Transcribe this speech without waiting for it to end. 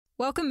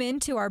Welcome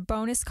into our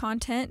bonus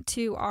content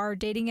to our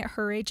Dating at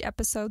Her Age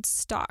episode,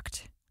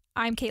 Stalked.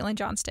 I'm Caitlyn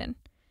Johnston.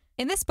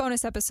 In this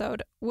bonus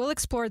episode, we'll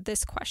explore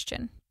this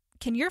question.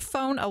 Can your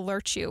phone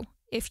alert you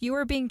if you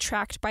are being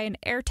tracked by an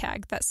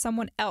AirTag that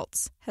someone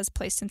else has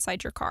placed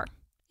inside your car?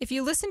 If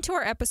you listened to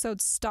our episode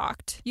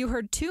Stalked, you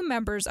heard two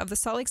members of the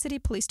Salt Lake City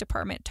Police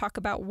Department talk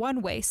about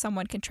one way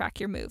someone can track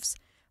your moves,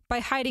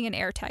 by hiding an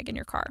AirTag in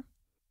your car.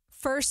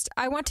 First,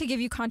 I want to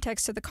give you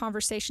context to the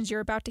conversations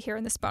you're about to hear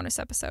in this bonus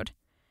episode.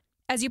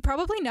 As you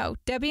probably know,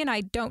 Debbie and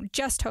I don't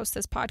just host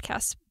this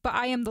podcast, but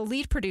I am the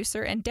lead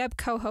producer and Deb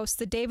co-hosts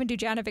the Dave and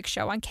Dujanovic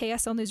show on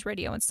KSL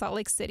Newsradio in Salt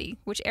Lake City,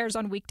 which airs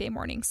on weekday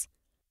mornings.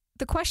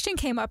 The question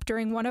came up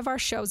during one of our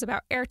shows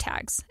about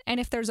AirTags and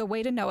if there's a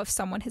way to know if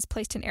someone has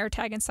placed an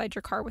AirTag inside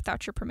your car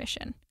without your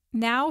permission.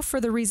 Now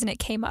for the reason it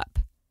came up.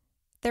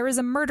 There is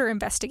a murder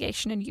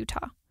investigation in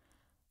Utah.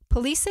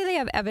 Police say they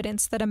have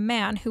evidence that a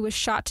man who was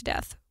shot to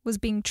death was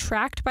being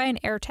tracked by an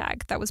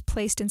AirTag that was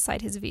placed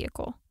inside his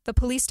vehicle. The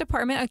police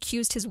department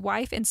accused his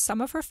wife and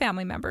some of her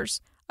family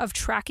members of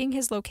tracking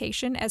his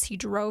location as he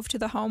drove to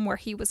the home where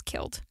he was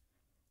killed.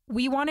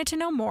 We wanted to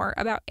know more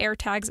about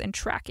AirTags and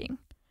tracking.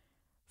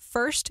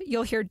 First,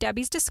 you'll hear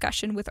Debbie's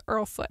discussion with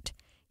Earl Foote.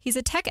 He's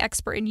a tech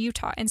expert in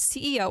Utah and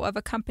CEO of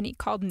a company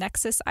called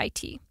Nexus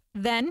IT.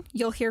 Then,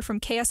 you'll hear from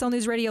KSL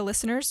Newsradio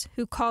listeners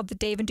who called the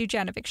Dave and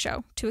Dujanovic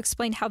show to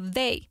explain how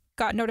they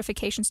got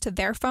notifications to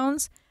their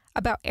phones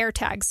about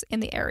AirTags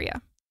in the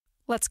area.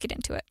 Let's get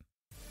into it.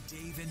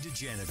 Dave and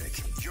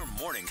Dujanovic, your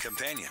morning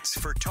companions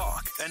for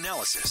talk,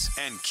 analysis,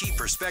 and key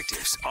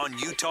perspectives on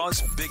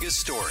Utah's biggest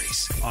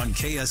stories on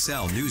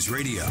KSL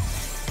Newsradio.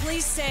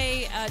 Police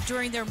say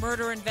during their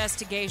murder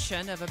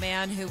investigation of a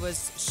man who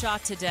was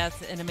shot to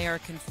death in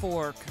American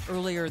Fork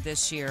earlier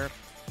this year,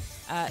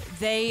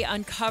 they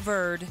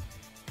uncovered,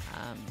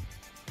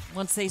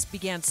 once they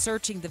began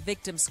searching the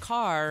victim's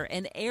car,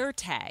 an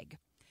AirTag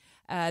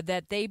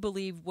that they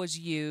believe was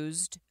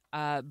used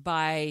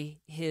by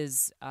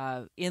his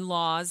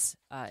in-laws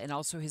and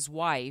also his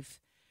wife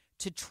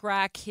to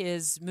track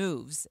his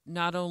moves,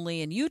 not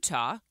only in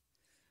Utah,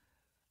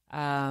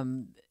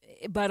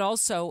 but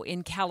also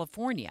in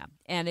California.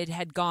 And it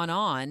had gone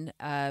on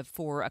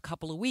for a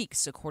couple of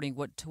weeks, according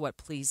to what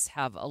police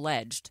have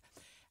alleged,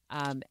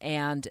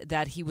 and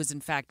that he was,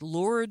 in fact,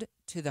 lured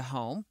to the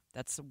home.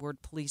 That's the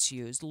word police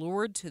used,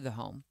 lured to the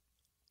home.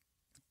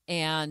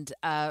 And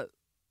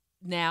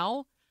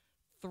now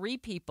 3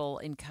 people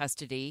in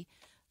custody,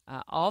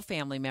 all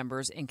family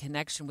members in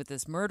connection with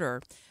this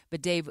murder.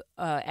 But Dave,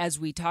 as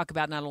we talk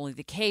about not only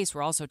the case,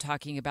 we're also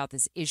talking about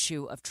this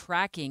issue of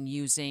tracking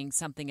using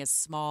something as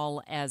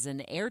small as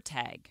an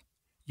AirTag.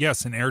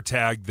 Yes, an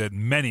AirTag that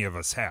many of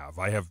us have.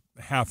 I have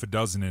half a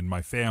dozen in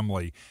my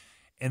family.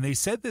 And they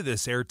said that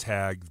this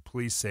AirTag, the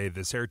police say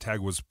this AirTag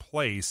was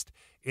placed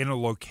in a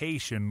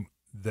location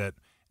that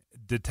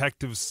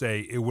detectives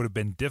say it would have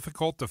been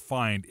difficult to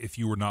find if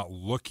you were not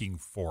looking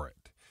for it.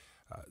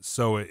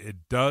 So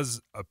it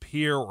does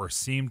appear or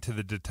seem to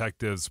the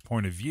detective's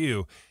point of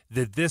view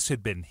that this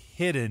had been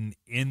hidden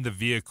in the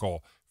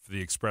vehicle for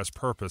the express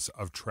purpose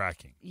of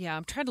tracking. Yeah,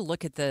 I'm trying to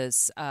look at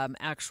this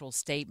actual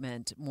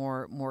statement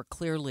more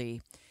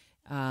clearly.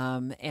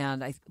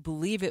 And I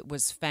believe it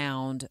was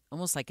found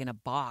almost like in a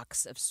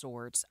box of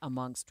sorts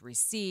amongst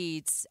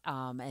receipts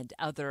and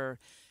other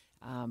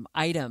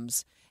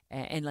items.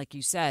 And like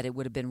you said, it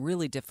would have been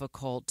really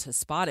difficult to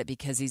spot it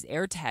because these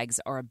AirTags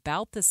are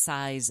about the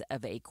size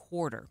of a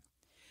quarter.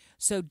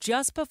 So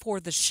just before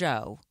the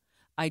show,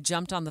 I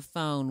jumped on the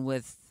phone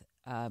with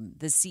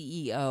the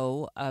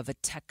CEO of a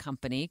tech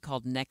company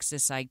called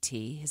Nexus IT.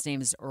 His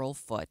name is Earl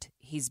Foote.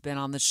 He's been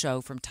on the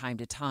show from time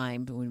to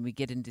time when we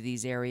get into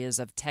these areas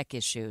of tech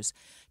issues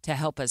to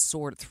help us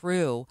sort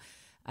through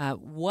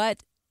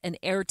what an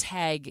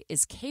AirTag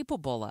is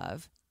capable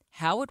of,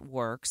 how it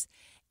works.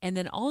 And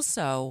then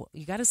also,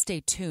 you got to stay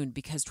tuned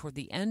because toward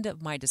the end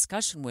of my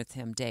discussion with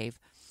him, Dave,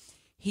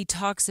 he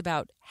talks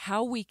about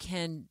how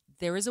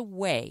there is a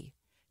way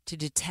to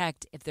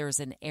detect if there's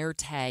an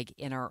AirTag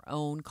in our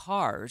own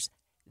cars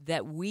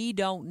that we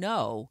don't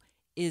know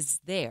is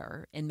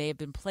there and may have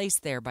been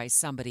placed there by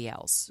somebody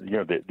else. You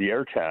know, the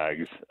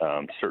AirTags,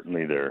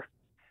 certainly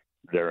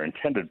their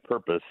intended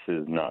purpose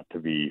is not to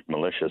be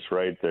malicious,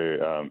 right?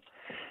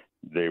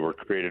 They were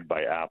created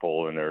by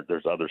Apple, and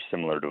there's other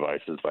similar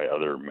devices by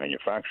other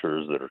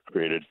manufacturers that are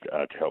created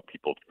to help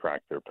people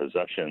track their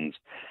possessions,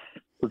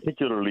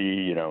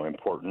 particularly,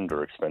 important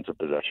or expensive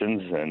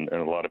possessions. And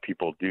a lot of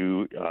people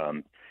do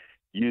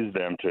use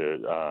them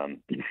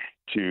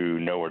to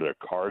know where their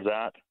car's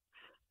at.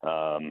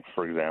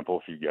 For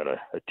example, if you've got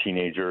a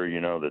teenager,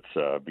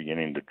 that's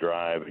beginning to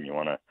drive and you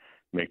want to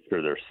make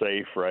sure they're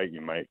safe, right? You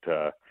might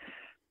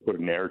put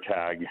an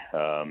AirTag,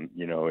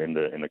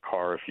 in the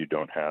car if you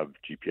don't have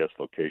GPS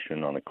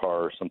location on the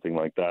car or something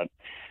like that.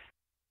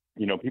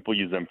 People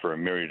use them for a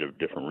myriad of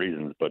different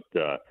reasons, but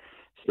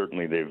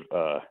certainly they've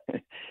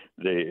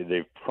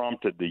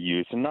prompted the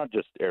use, and not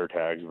just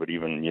AirTags, but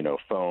even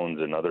phones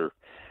and other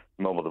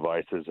mobile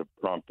devices have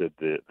prompted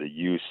the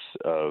use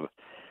of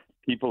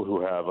people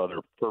who have other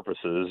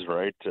purposes,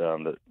 right,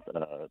 that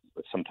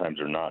sometimes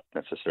are not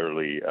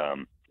necessarily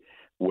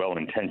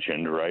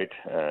well-intentioned, right,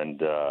 and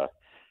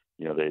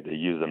they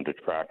use them to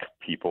track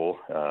people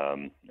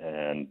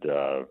and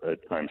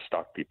at times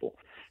stalk people.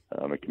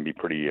 It can be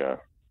pretty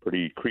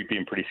creepy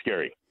and pretty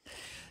scary.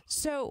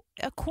 So,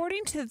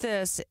 according to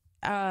this,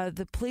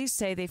 the police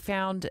say they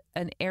found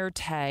an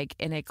AirTag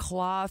in a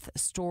cloth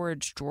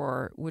storage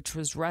drawer, which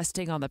was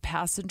resting on the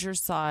passenger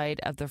side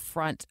of the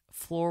front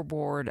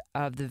floorboard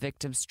of the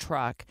victim's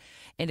truck,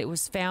 and it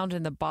was found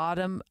in the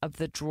bottom of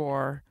the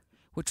drawer,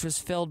 which was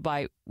filled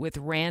with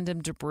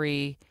random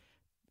debris,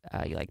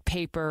 like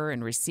paper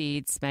and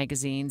receipts,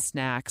 magazines,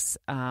 snacks,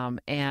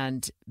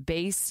 and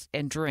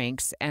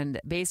drinks. And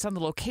based on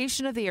the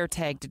location of the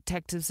AirTag,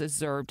 detectives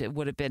observed it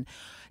would have been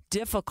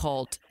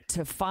difficult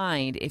to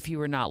find if you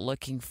were not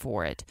looking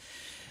for it.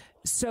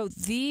 So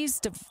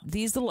these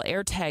little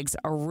AirTags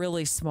are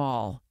really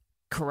small,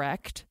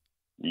 correct?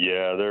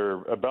 Yeah,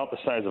 they're about the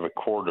size of a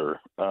quarter.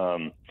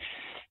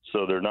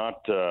 So they're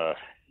not,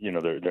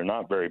 they're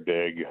not very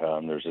big.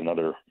 There's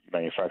another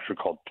manufacturer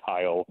called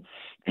Tile,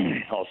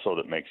 also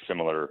that makes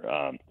similar,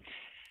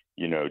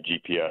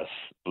 GPS,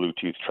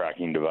 Bluetooth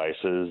tracking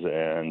devices,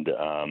 and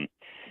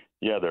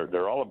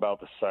they're all about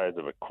the size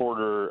of a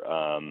quarter.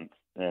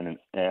 And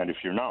if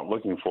you're not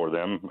looking for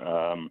them,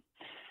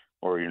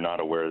 or you're not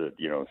aware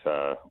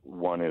that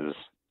one has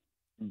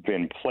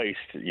been placed,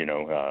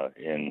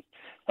 in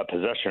a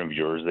possession of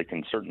yours, they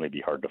can certainly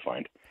be hard to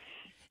find.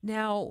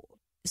 Now,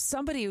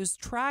 somebody who's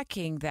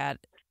tracking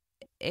that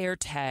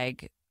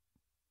AirTag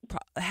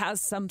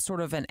has some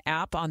sort of an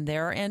app on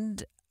their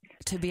end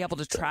to be able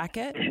to track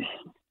it?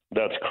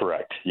 That's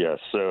correct, yes.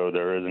 So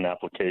there is an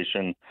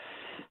application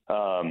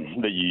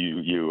that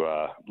you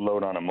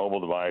load on a mobile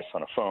device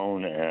on a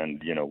phone,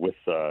 and with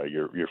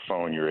your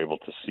phone you're able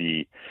to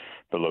see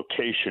the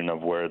location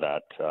of where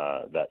that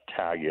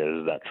tag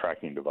is, that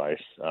tracking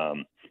device,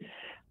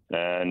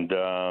 and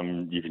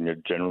you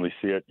can generally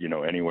see it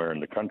anywhere in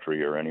the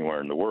country or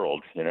anywhere in the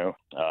world.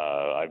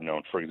 I've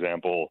known, for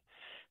example,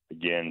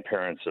 again,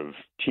 parents of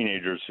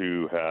teenagers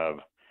who have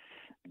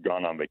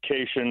gone on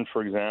vacation,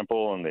 for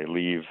example, and they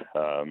leave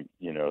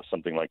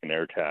something like an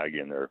AirTag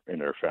in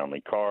their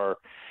family car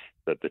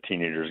that the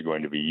teenager is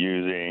going to be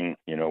using,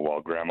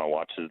 while grandma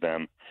watches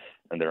them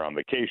and they're on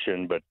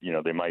vacation. But,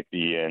 they might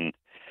be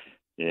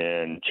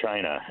in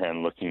China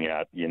and looking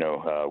at,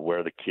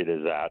 where the kid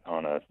is at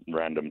on a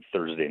random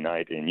Thursday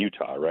night in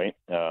Utah, right,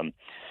 to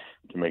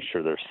make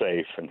sure they're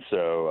safe. And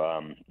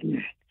so,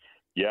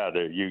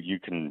 you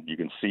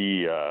can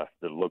see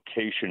the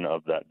location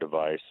of that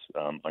device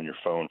on your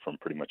phone from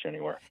pretty much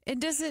anywhere.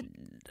 And does it?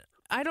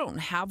 I don't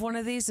have one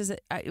of these. Does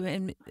it?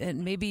 And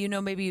maybe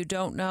maybe you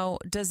don't know.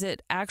 Does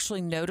it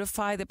actually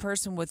notify the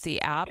person with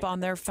the app on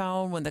their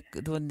phone when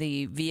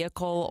the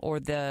vehicle or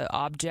the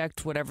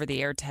object, whatever the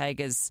AirTag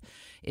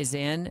is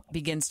in,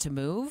 begins to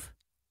move?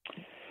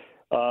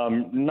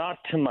 Not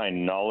to my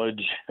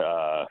knowledge.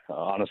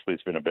 Honestly,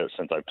 it's been a bit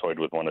since I've toyed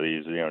with one of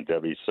these,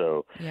 Debbie.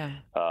 So, yeah.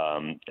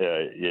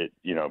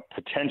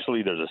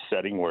 Potentially there's a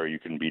setting where you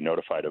can be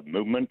notified of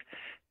movement,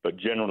 but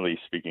generally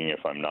speaking,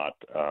 if I'm not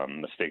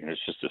mistaken,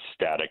 it's just a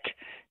static.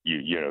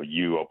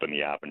 You open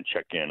the app and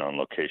check in on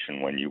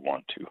location when you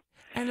want to.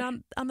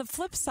 And on the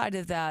flip side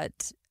of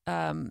that,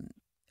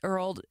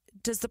 Earl,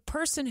 does the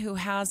person who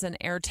has an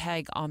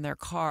AirTag on their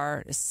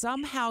car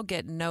somehow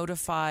get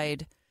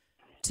notified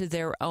to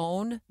their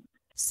own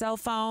cell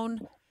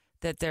phone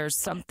that there's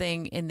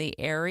something in the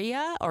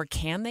area, or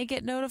can they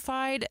get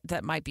notified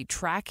that might be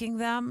tracking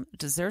them?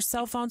 Does their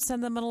cell phone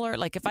send them an alert?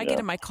 Like if I get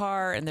in my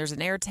car and there's an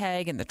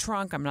AirTag in the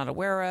trunk I'm not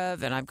aware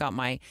of, and I've got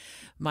my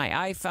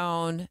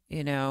iPhone,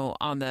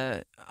 on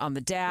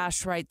the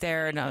dash right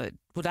there,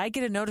 would I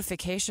get a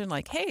notification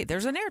like, hey,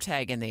 there's an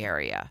AirTag in the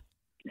area?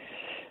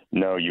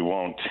 No, you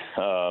won't.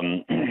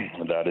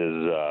 That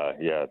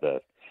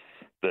is,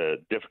 the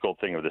difficult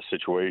thing of the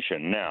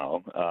situation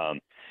now.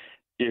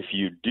 If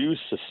you do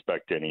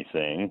suspect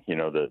anything,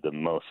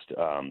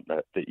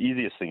 the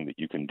easiest thing that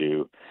you can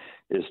do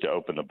is to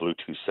open the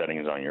Bluetooth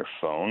settings on your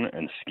phone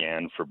and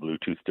scan for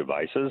Bluetooth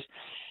devices,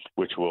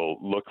 which will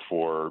look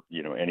for,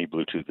 any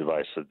Bluetooth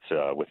device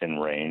that's within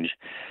range,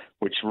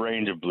 which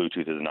range of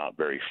Bluetooth is not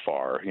very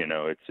far.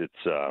 It's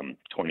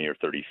 20 or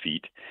 30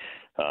 feet,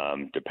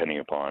 depending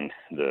upon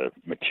the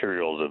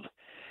materials of,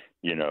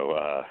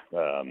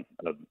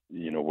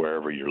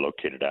 wherever you're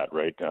located at,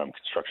 right?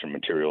 Construction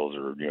materials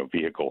or,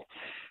 vehicle,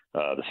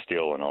 the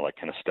steel and all that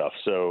kind of stuff.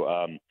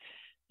 So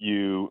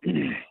you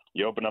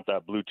open up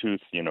that Bluetooth,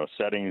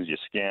 settings, you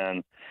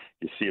scan,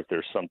 you see if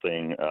there's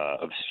something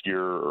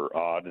obscure or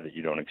odd that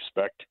you don't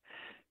expect.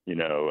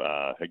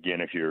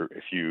 Again, if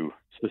you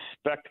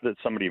suspect that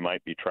somebody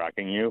might be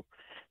tracking you,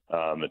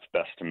 it's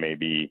best to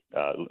maybe,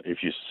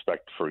 if you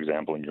suspect, for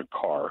example, in your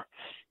car,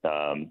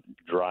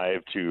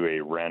 drive to a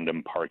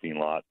random parking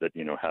lot that,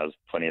 has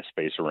plenty of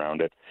space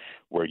around it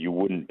where you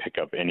wouldn't pick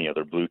up any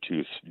other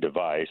Bluetooth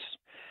device,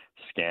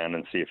 scan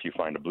and see if you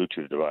find a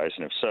Bluetooth device,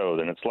 and if so,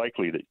 then it's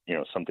likely that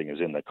something is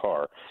in the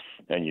car,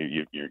 and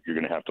you're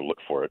going to have to look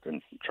for it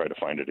and try to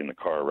find it in the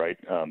car, right?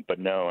 But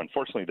no,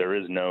 unfortunately, there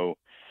is no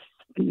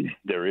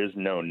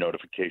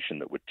notification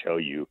that would tell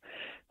you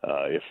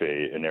if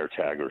an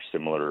AirTag or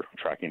similar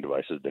tracking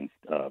device has been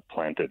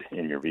planted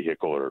in your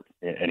vehicle or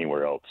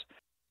anywhere else.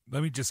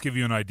 Let me just give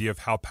you an idea of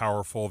how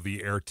powerful the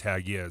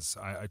AirTag is.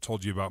 I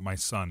told you about my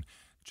son.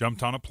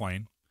 Jumped on a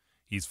plane.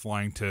 He's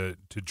flying to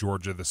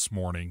Georgia this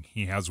morning.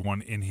 He has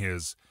one in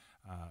his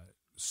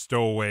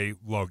stowaway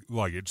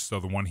luggage, so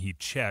the one he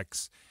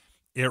checks.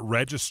 It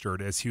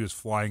registered as he was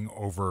flying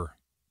over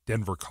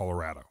Denver,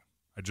 Colorado.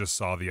 I just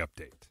saw the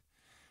update.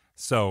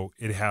 So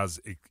it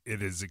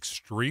is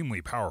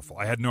extremely powerful.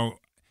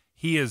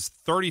 He is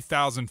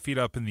 30,000 feet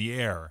up in the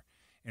air,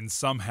 and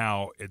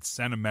somehow it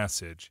sent a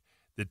message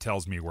that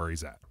tells me where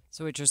he's at.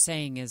 So what you're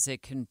saying is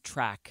it can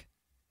track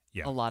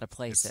a lot of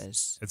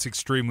places. It's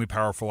extremely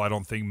powerful. I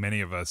don't think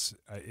many of us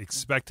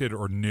expected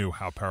or knew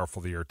how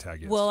powerful the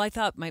AirTag is. Well, I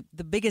thought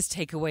the biggest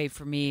takeaway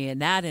for me in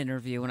that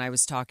interview when I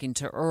was talking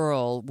to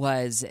Earl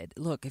was,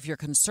 look, if you're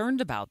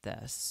concerned about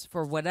this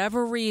for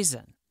whatever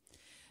reason,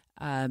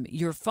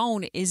 your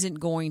phone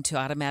isn't going to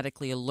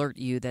automatically alert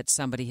you that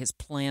somebody has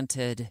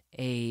planted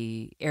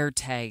a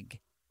AirTag,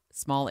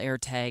 small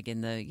AirTag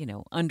in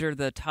the, under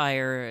the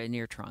tire in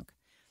your trunk.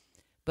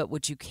 But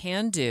what you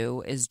can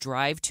do is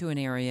drive to an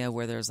area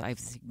where there's, I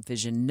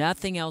envision,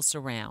 nothing else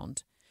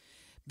around,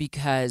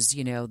 because,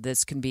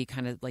 this can be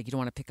kind of like you don't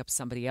want to pick up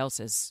somebody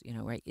else's,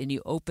 right? And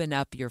you open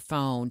up your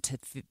phone to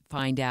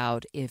find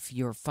out if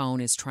your phone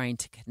is trying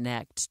to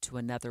connect to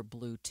another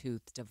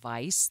Bluetooth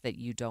device that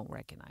you don't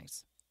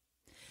recognize.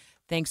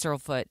 Thanks, Earl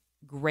Foote.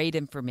 Great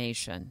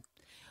information.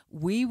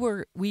 We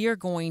are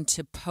going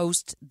to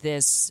post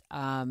this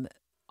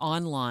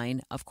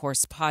online, of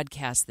course,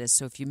 podcast this.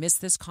 So if you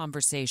missed this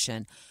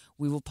conversation,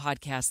 we will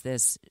podcast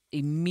this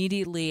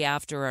immediately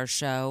after our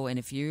show. And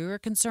if you're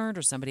concerned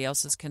or somebody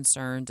else is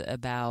concerned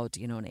about,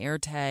 an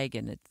AirTag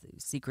and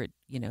it's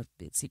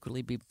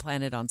secretly be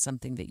planted on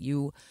something that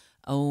you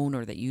own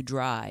or that you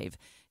drive,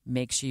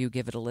 make sure you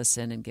give it a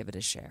listen and give it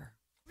a share.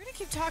 We're going to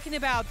keep talking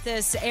about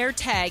this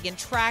AirTag and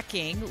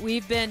tracking.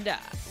 We've been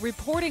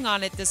reporting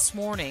on it this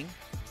morning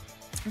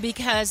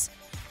because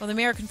the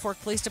American Fork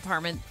Police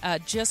Department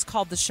just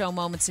called the show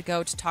moments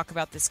ago to talk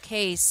about this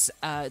case.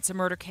 It's a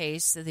murder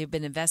case that they've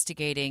been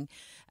investigating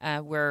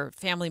where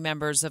family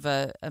members of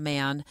a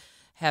man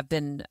have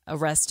been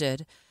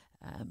arrested.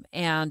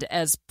 And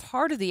as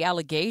part of the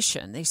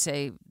allegation, they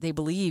say they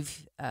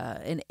believe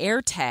an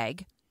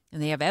AirTag,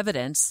 and they have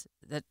evidence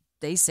that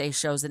they say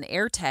shows an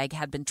AirTag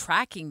had been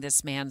tracking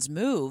this man's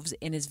moves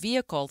in his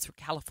vehicle through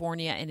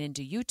California and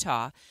into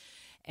Utah.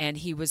 And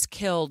he was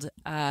killed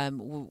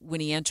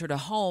when he entered a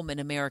home in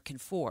American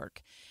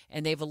Fork.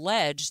 And they've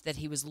alleged that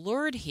he was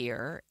lured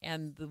here,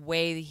 and the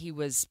way he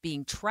was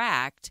being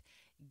tracked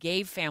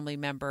gave family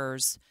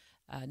members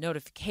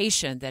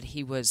notification that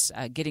he was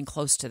getting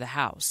close to the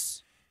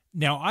house.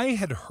 Now, I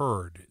had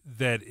heard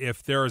that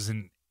if there is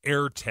an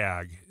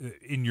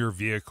AirTag in your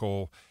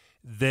vehicle,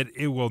 that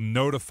it will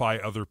notify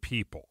other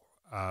people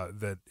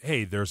that,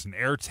 hey, there's an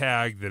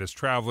AirTag that is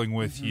traveling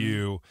with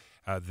you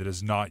that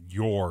is not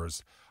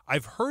yours.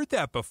 I've heard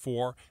that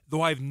before,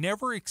 though I've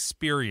never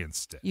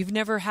experienced it. You've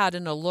never had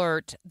an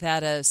alert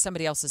that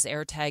somebody else's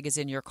AirTag is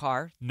in your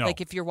car? No.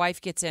 Like if your wife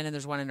gets in and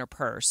there's one in her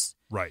purse.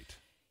 Right.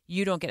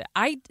 You don't get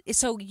it.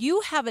 So you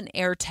have an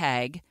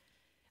AirTag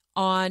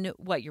on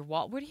what, your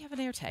wallet? Where do you have an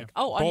AirTag?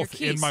 Oh, on your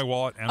keys. Both in my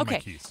wallet and my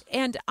keys.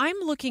 And I'm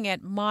looking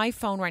at my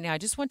phone right now. I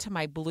just went to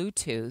my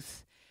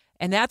Bluetooth,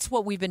 and that's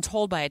what we've been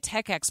told by a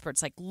tech expert.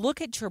 It's like,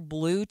 look at your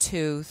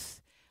Bluetooth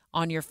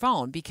on your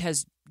phone,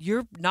 because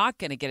you're not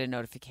going to get a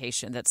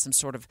notification that some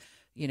sort of,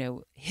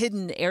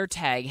 hidden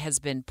AirTag has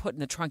been put in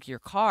the trunk of your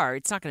car.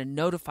 It's not going to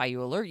notify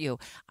you, alert you.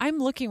 I'm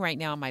looking right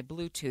now on my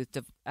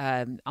Bluetooth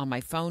on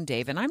my phone,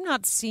 Dave, and I'm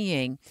not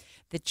seeing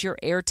that your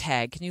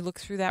AirTag. Can you look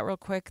through that real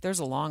quick? There's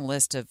a long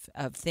list of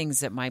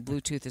things that my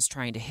Bluetooth is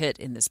trying to hit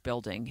in this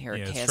building here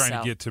at KSL. It's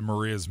trying to get to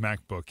Maria's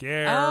MacBook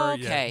Air. Oh,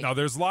 okay. Yeah. Now,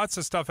 there's lots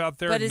of stuff out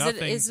there. But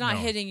it's not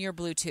hitting your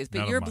Bluetooth,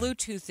 but your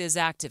Bluetooth is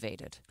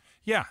activated.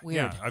 Yeah,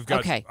 Weird.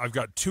 yeah. I've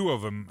got two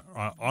of them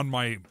on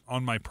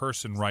my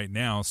person right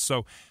now.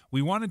 So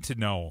we wanted to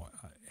know: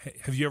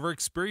 have you ever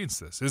experienced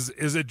this?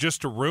 Is it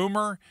just a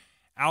rumor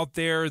out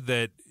there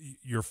that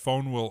your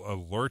phone will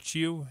alert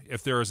you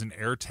if there is an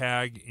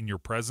AirTag in your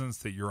presence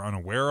that you're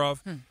unaware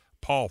of?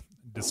 Paul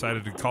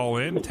decided to call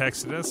in,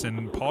 texted us,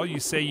 and Paul, you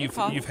say you've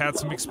had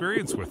some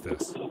experience with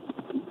this.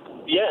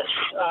 Yes,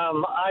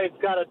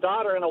 I've got a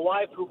daughter and a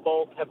wife who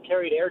both have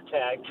carried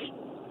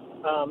AirTags.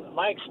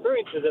 My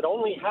experience is it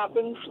only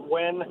happens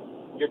when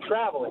you're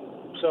traveling.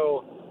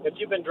 So if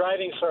you've been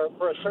driving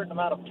for a certain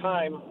amount of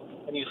time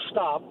and you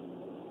stop,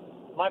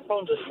 my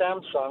phone's a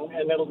Samsung,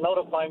 and it'll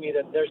notify me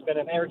that there's been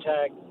an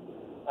AirTag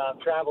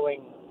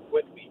traveling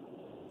with me.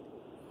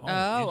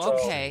 Oh,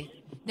 okay.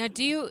 Now,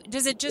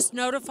 does it just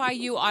notify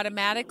you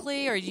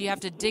automatically, or do you have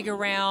to dig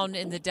around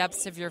in the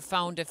depths of your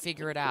phone to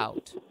figure it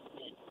out?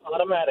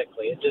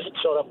 automatically. It just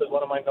showed up as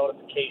one of my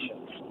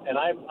notifications. And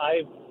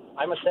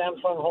I'm a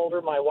Samsung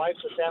holder. My wife's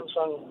a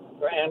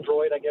Samsung or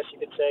Android, I guess you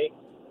could say.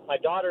 My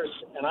daughter's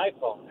an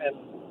iPhone,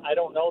 and I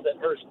don't know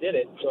that hers did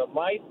it, so it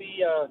might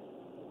be a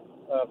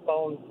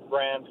phone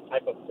brand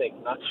type of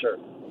thing. Not sure.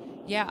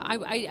 Yeah,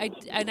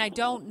 I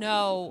don't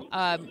know.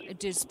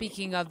 Just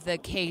speaking of the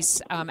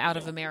case out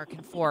of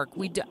American Fork,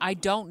 I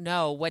don't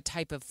know what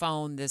type of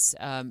phone this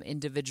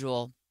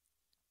individual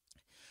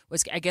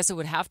was. I guess it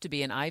would have to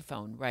be an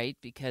iPhone, right?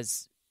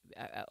 Because,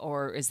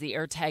 or is the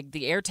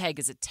AirTag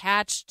is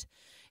attached,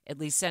 at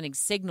least sending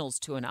signals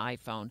to an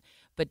iPhone,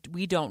 but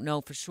we don't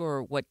know for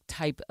sure what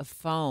type of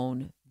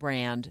phone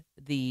brand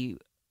the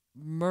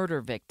murder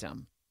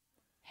victim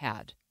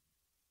had.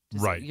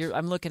 Right.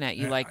 I'm looking at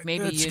you like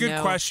maybe it's you know. It's a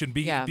good question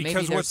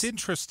because what's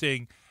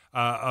interesting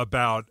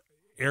about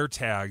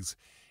AirTags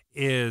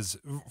is,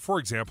 for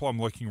example, I'm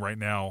looking right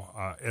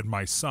now at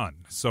my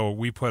son. So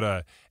we put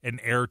an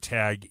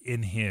AirTag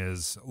in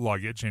his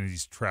luggage and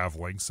he's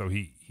traveling. So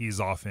he's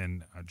off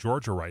in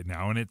Georgia right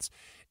now, and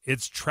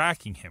it's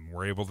tracking him.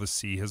 We're able to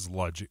see his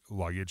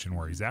luggage and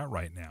where he's at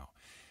right now.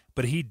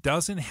 But he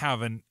doesn't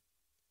have an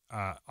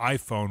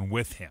iPhone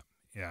with him.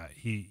 Yeah,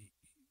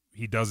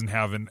 he doesn't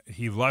have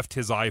he left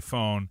his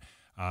iPhone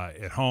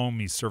at home.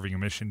 He's serving a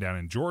mission down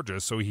in Georgia,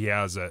 so he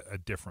has a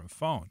different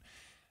phone.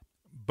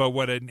 But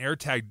what an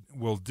AirTag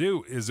will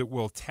do is it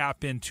will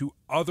tap into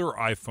other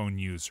iPhone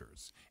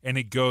users, and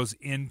it goes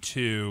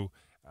into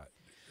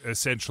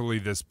essentially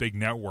this big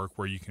network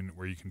where you can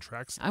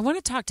track stuff. I want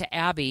to talk to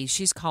Abby.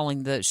 She's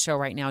calling the show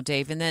right now,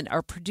 Dave, and then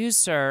our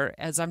producer,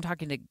 as I'm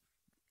talking to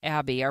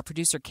Abby, our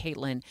producer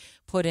Caitlyn,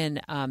 put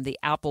in the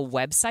Apple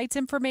website's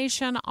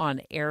information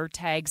on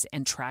AirTags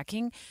and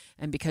tracking.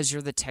 And because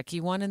you're the techie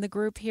one in the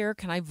group here,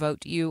 can I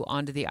vote you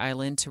onto the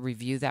island to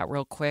review that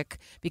real quick?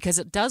 Because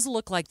it does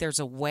look like there's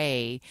a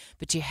way,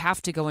 but you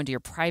have to go into your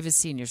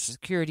privacy and your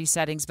security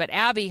settings. But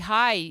Abby,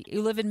 hi,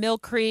 you live in Mill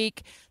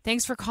Creek.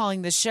 Thanks for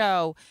calling the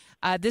show.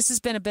 This has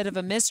been a bit of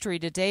a mystery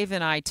to Dave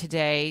and I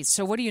today.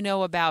 So what do you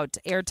know about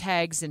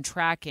AirTags and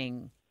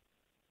tracking?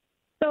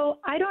 So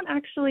I don't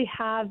actually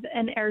have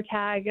an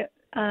AirTag,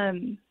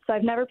 so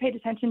I've never paid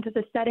attention to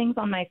the settings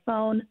on my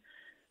phone,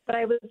 but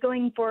I was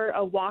going for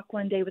a walk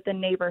one day with a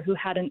neighbor who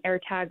had an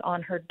AirTag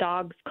on her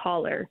dog's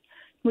collar.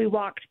 We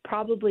walked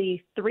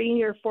probably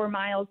 3 or 4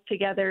 miles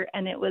together,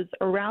 and it was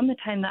around the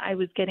time that I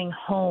was getting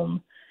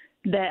home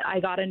that I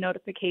got a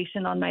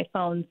notification on my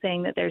phone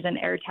saying that there's an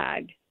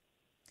AirTag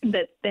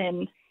that's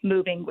been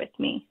moving with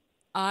me.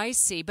 I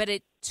see, but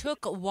it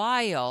took a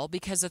while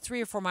because a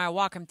 3 or 4 mile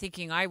walk, I'm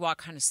thinking I walk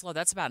kind of slow.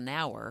 That's about an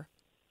hour.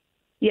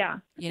 Yeah.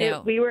 You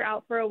know, we were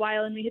out for a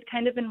while, and we had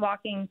kind of been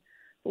walking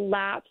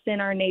laps in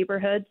our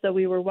neighborhood. So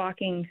we were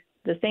walking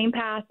the same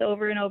path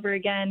over and over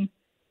again.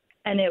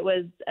 And it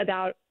was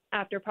about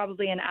after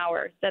probably an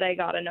hour that I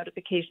got a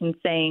notification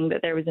saying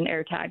that there was an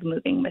AirTag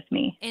moving with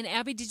me. And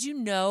Abby, did you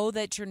know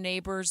that your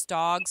neighbor's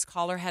dog's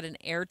collar had an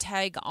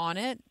AirTag on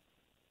it?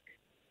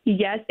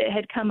 Yes, it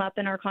had come up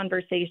in our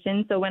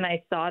conversation. So when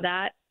I saw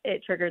that,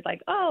 it triggered like,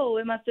 oh,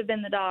 it must have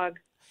been the dog.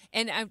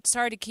 And I'm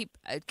sorry to keep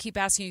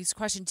asking you this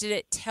question. Did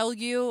it tell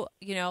you,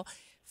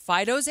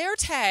 Fido's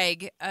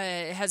AirTag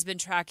has been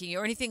tracking you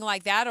or anything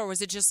like that? Or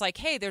was it just like,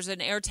 hey, there's an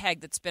AirTag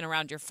that's been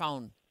around your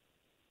phone?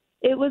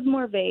 It was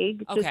more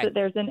vague, just okay. that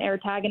there's an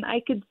AirTag. And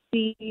I could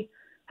see,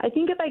 I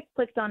think if I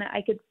clicked on it,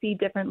 I could see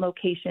different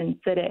locations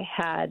that it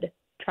had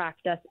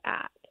tracked us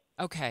at.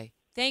 Okay.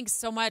 Thanks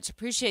so much.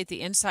 Appreciate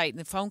the insight and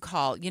the phone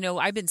call.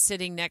 I've been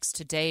sitting next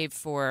to Dave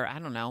for,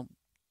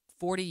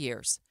 40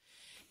 years.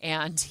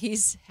 And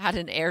he's had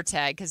an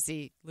AirTag because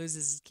he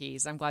loses his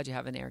keys. I'm glad you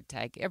have an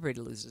AirTag.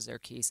 Everybody loses their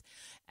keys.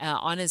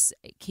 On his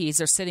keys,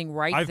 they're sitting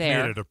right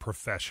there. I've made it a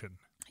profession.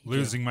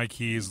 Losing my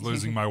keys,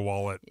 losing my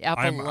wallet.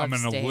 I'm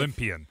an Dave.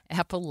 Olympian.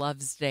 Apple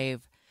loves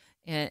Dave.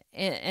 At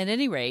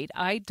any rate,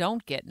 I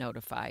don't get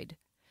notified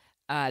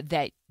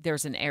that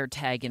there's an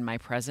AirTag in my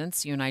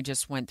presence. You and I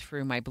just went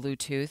through my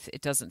Bluetooth.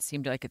 It doesn't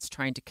seem like it's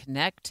trying to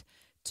connect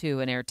to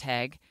an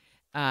AirTag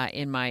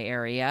in my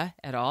area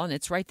at all, and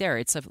it's right there.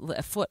 It's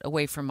a foot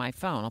away from my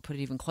phone. I'll put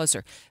it even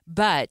closer.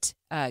 But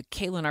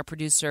Caitlyn, our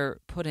producer,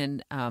 put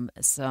in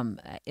some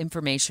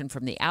information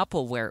from the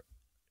Apple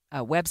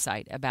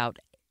website about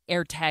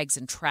AirTags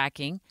and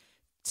tracking.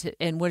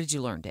 And what did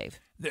you learn,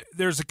 Dave?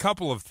 There's a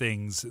couple of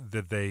things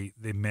that they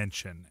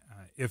mention.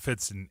 If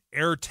it's an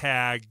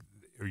AirTag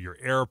or your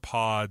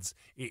AirPods,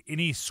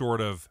 any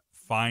sort of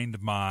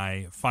Find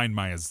My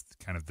is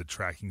kind of the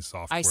tracking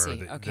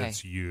software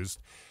that's used.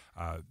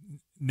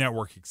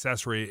 Network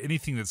accessory,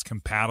 anything that's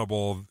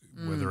compatible,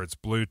 whether it's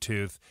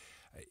Bluetooth,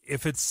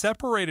 if it's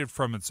separated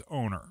from its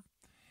owner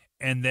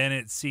and then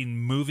it's seen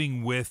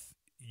moving with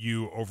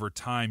you over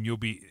time,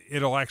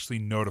 it'll actually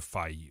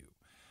notify you.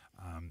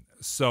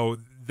 So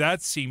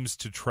that seems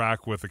to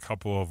track with a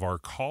couple of our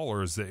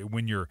callers that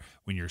when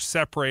you're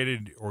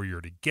separated or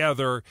you're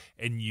together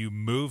and you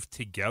move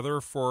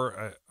together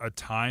for a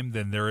time,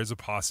 then there is a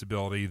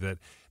possibility that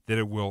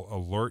it will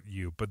alert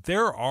you. But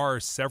there are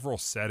several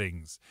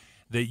settings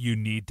that you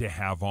need to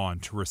have on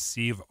to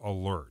receive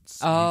alerts.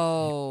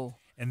 Oh.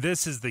 And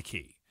this is the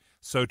key.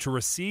 So to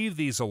receive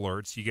these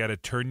alerts, you got to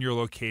turn your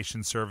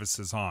location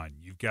services on.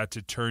 You've got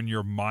to turn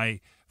your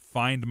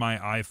Find My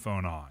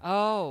iPhone on.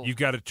 Oh. You've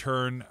got to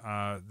turn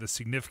the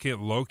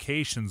significant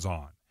locations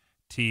on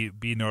to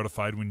be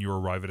notified when you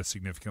arrive at a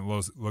significant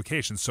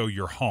location. So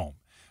you're home.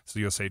 So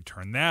you'll say,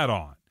 turn that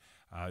on.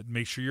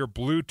 Make sure your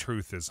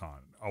Bluetooth is on.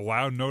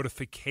 Allow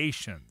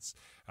notifications.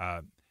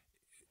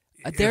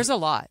 There's a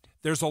lot.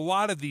 There's a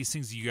lot of these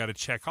things you got to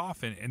check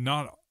off, and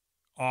not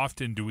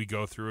often do we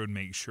go through and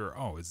make sure,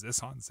 is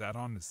this on? Is that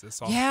on? Is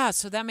this on? Yeah,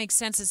 so that makes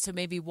sense as to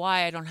maybe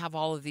why I don't have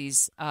all of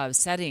these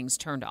settings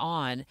turned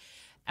on.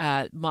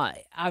 I'm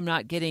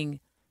not getting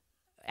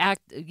a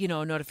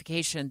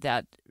notification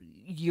that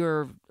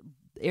your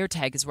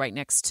AirTag is right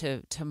next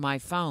to my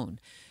phone.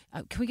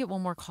 Can we get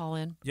one more call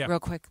in real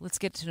quick? Let's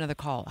get to another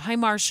call. Hi,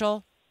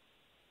 Marshall.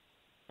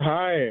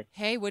 Hi.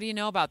 Hey, what do you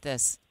know about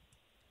this?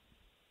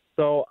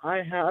 So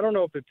I don't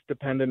know if it's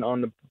dependent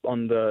on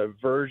the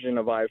version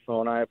of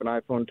iPhone. I have an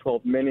iPhone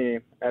 12 mini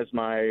as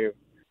my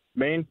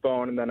main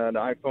phone, and then an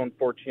iPhone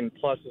 14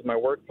 Plus is my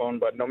work phone.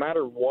 But no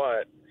matter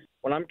what,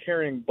 when I'm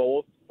carrying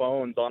both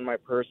phones on my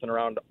person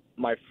around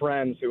my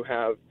friends who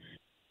have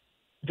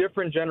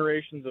different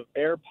generations of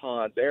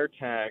AirPods,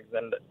 AirTags,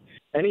 and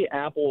any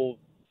Apple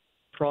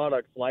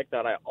products like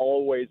that, I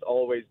always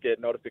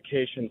get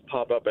notifications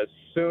pop up as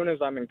soon as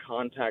I'm in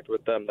contact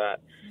with them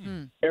that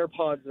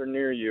AirPods are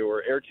near you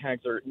or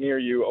AirTags are near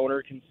you.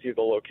 Owner can see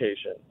the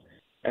location.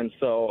 And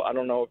so I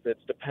don't know if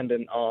it's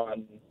dependent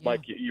on,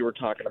 like you were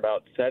talking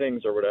about,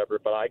 settings or whatever,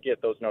 but I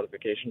get those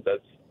notifications as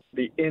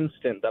the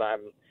instant that I'm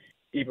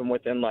even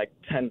within like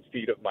 10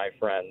 feet of my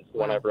friends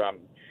whenever I'm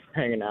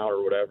hanging out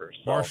or whatever.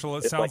 So Marshall,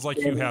 it sounds like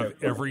you have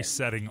every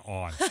setting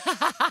on.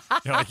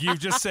 You've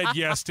just said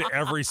yes to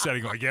every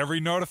setting, like every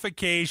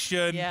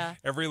notification,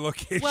 every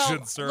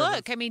location service.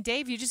 Look, I mean,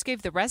 Dave, you just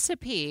gave the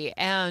recipe,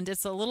 and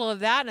it's a little of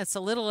that, and it's a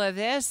little of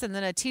this, and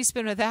then a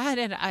teaspoon of that,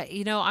 and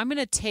I'm going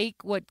to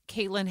take what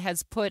Caitlyn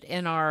has put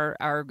in our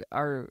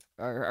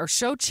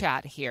show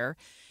chat here.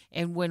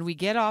 And when we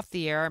get off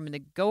the air, I'm going to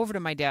go over to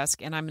my desk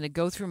and I'm going to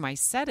go through my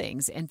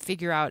settings and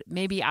figure out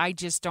maybe I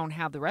just don't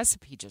have the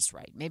recipe just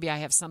right. Maybe I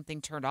have something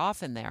turned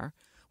off in there,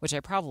 which I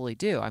probably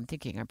do. I'm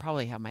thinking I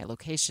probably have my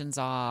locations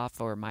off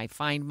or my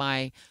Find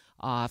My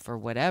off or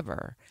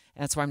whatever.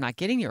 And that's why I'm not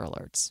getting your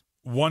alerts.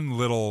 One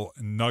little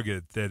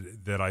nugget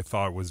that I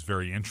thought was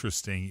very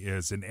interesting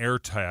is an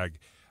AirTag.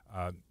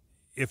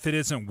 If it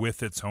isn't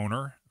with its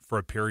owner for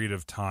a period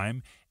of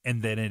time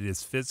and then it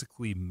is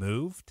physically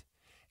moved,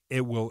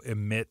 it will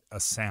emit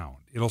a sound.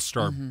 It'll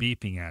start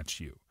beeping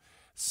at you.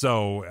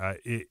 So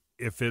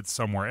if it's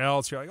somewhere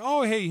else, you're like,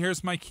 oh, hey,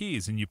 here's my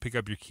keys. And you pick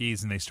up your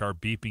keys and they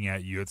start beeping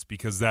at you. It's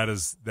because that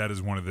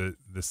is one of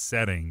the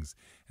settings,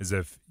 is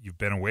if you've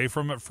been away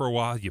from it for a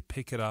while, you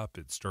pick it up,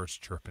 it starts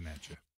chirping at you.